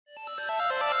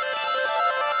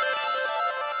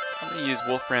to use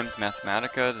Wolfram's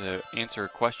Mathematica to answer a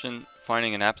question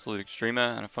finding an absolute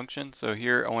extrema on a function. So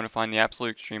here I want to find the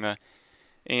absolute extrema,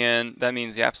 and that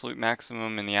means the absolute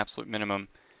maximum and the absolute minimum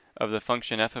of the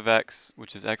function f of x,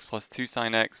 which is x plus 2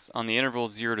 sine x, on the interval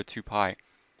 0 to 2 pi.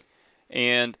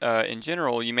 And in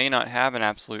general, you may not have an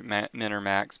absolute min or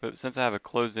max, but since I have a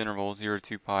closed interval 0 to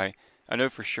 2 pi, I know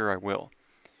for sure I will.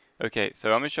 Okay,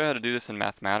 so I'm going to show you how to do this in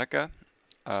Mathematica.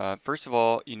 First of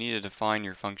all, you need to define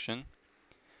your function.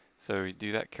 So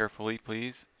do that carefully,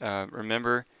 please.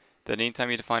 Remember that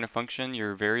anytime you define a function,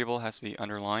 your variable has to be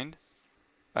underlined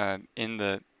in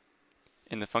the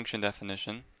function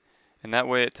definition, and that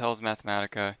way it tells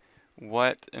Mathematica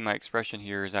what in my expression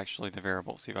here is actually the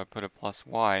variable. See, if I put a plus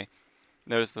y,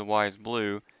 notice the y is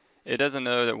blue. It doesn't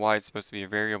know that y is supposed to be a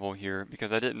variable here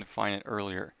because I didn't define it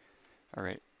earlier.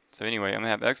 Alright, so anyway, I'm going to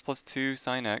have x plus 2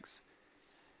 sine x,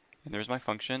 and there's my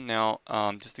function. Now,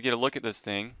 just to get a look at this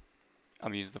thing, I'm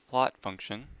going to use the plot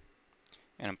function,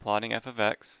 and I'm plotting f of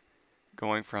x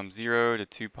going from 0 to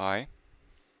 2 pi,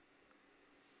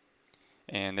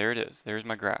 and there it is. There's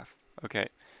my graph. Okay,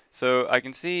 so I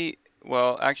can see,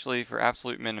 well, actually for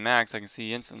absolute min and max, I can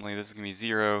see instantly this is going to be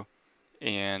 0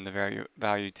 and the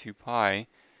value 2 pi,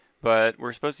 but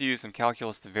we're supposed to use some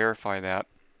calculus to verify that.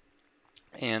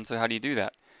 And so how do you do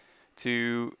that?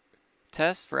 To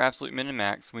test for absolute min and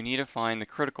max, we need to find the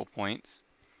critical points,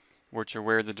 which are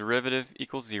where the derivative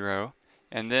equals 0,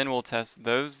 and then we'll test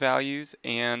those values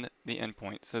and the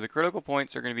endpoint. So the critical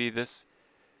points are going to be this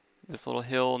little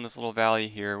hill and this little valley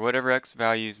here, whatever x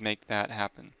values make that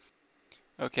happen.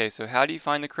 Okay, so how do you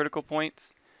find the critical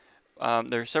points?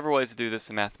 There are several ways to do this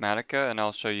in Mathematica, and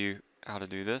I'll show you how to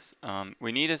do this.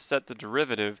 We need to set the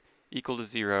derivative equal to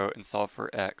 0 and solve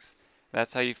for x.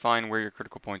 That's how you find where your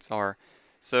critical points are.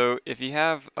 So if you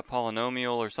have a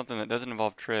polynomial or something that doesn't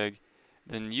involve trig,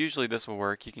 then usually this will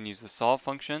work. You can use the solve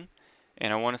function,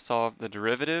 and I want to solve the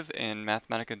derivative, and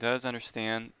Mathematica does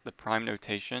understand the prime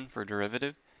notation for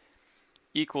derivative.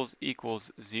 Equals equals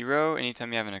 0.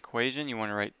 Anytime you have an equation, you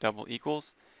want to write double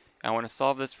equals. I want to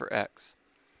solve this for x.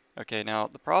 Okay, now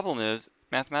the problem is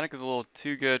Mathematica is a little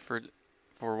too good for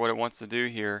what it wants to do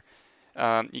here.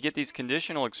 You get these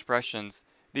conditional expressions.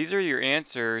 These are your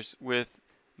answers with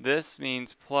this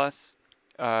means plus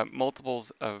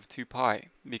multiples of 2 pi,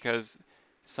 because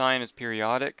sine is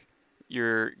periodic.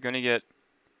 You're going to get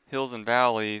hills and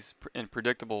valleys in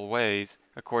predictable ways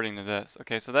according to this.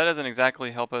 Okay, so that doesn't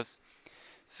exactly help us.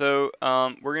 So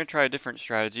we're going to try a different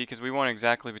strategy because we want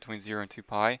exactly between 0 and 2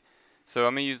 pi. So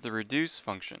I'm going to use the reduce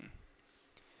function.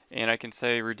 And I can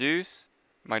say reduce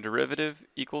my derivative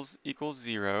equals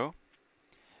 0.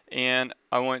 And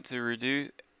I want to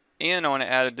reduce, and I want to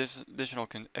add an additional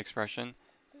expression.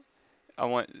 I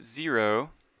want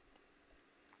 0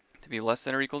 to be less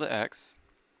than or equal to x,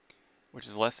 which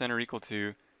is less than or equal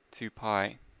to 2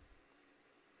 pi.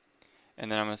 And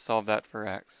then I'm going to solve that for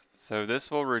x. So this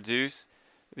will reduce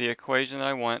the equation that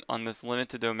I want on this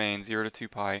limited domain, 0 to 2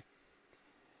 pi.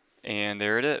 And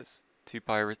there it is, 2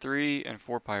 pi over 3 and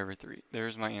 4 pi over 3.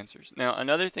 There's my answers. Now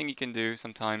another thing you can do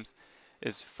sometimes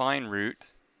is find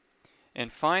root.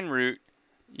 And find root,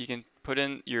 you can put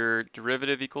in your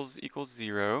derivative equals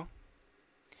 0.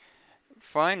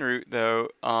 Find root though,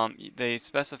 they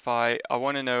specify, I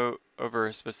want to know over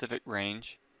a specific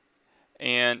range.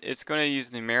 And it's going to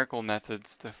use numerical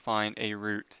methods to find a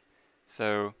root.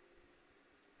 So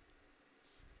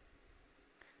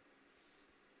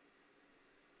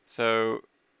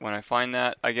when I find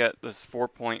that, I get this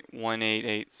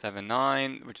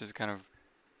 4.18879, which is kind of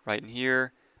right in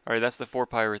here. Alright, that's the 4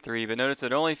 pi over 3, but notice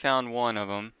it only found one of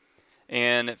them,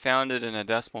 and it found it in a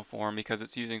decimal form because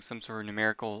it's using some sort of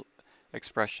numerical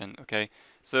expression. Okay,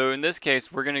 so in this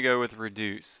case, we're going to go with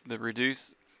reduce. The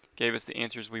reduce gave us the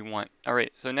answers we want.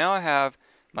 Alright, so now I have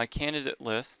my candidate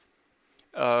list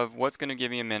of what's going to give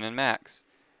me a min and max.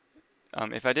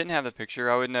 If I didn't have the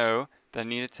picture, I would know that I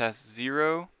need to test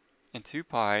 0 and 2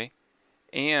 pi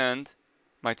and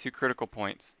my two critical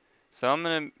points. So I'm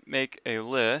going to make a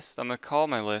list. I'm going to call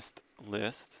my list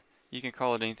list. You can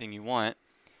call it anything you want.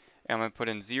 And I'm going to put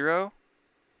in 0,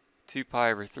 2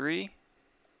 pi over 3,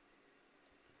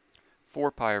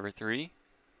 4 pi over 3,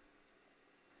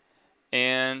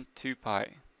 and 2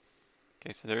 pi.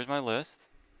 Okay, so there's my list.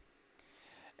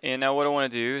 And now what I want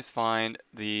to do is find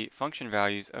the function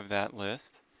values of that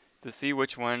list to see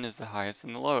which one is the highest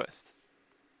and the lowest.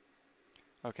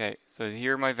 Okay, so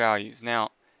here are my values.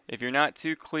 Now, if you're not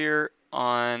too clear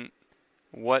on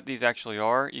what these actually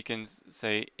are, you can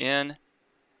say in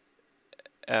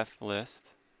f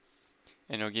list,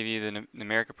 and it'll give you the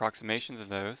numeric approximations of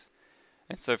those.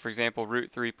 And so, for example, root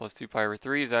 3 plus 2 pi over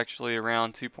 3 is actually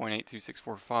around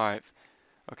 2.82645.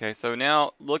 Okay, so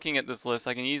now looking at this list,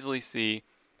 I can easily see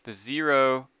the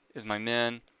 0 is my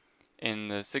min, and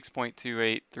the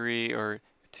 6.283, or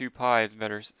 2 pi is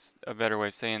a better way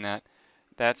of saying that,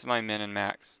 that's my min and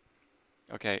max.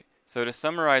 Okay, so to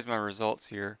summarize my results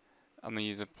here, I'm going to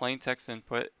use a plain text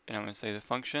input, and I'm going to say the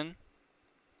function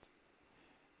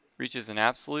reaches an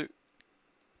absolute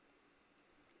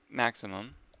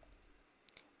maximum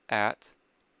at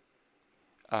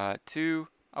 2.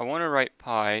 I want to write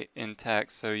pi in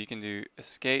text, so you can do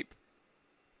escape,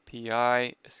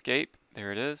 pi, escape,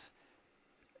 there it is.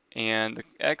 And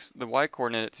the y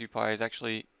coordinate at 2 pi is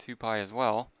actually 2 pi as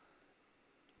well.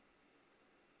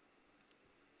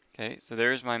 Okay, so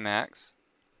there's my max.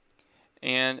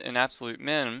 And an absolute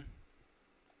min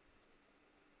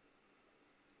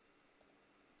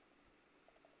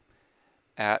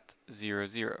at 0,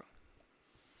 0.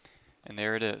 And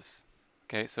there it is.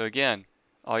 Okay, so again,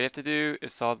 all you have to do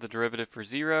is solve the derivative for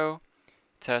 0,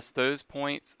 test those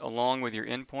points along with your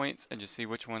endpoints, and just see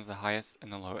which one's the highest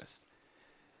and the lowest.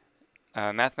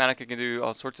 Mathematica can do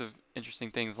all sorts of interesting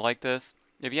things like this.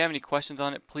 If you have any questions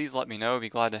on it, please let me know. I'd be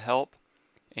glad to help.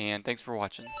 And thanks for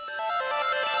watching.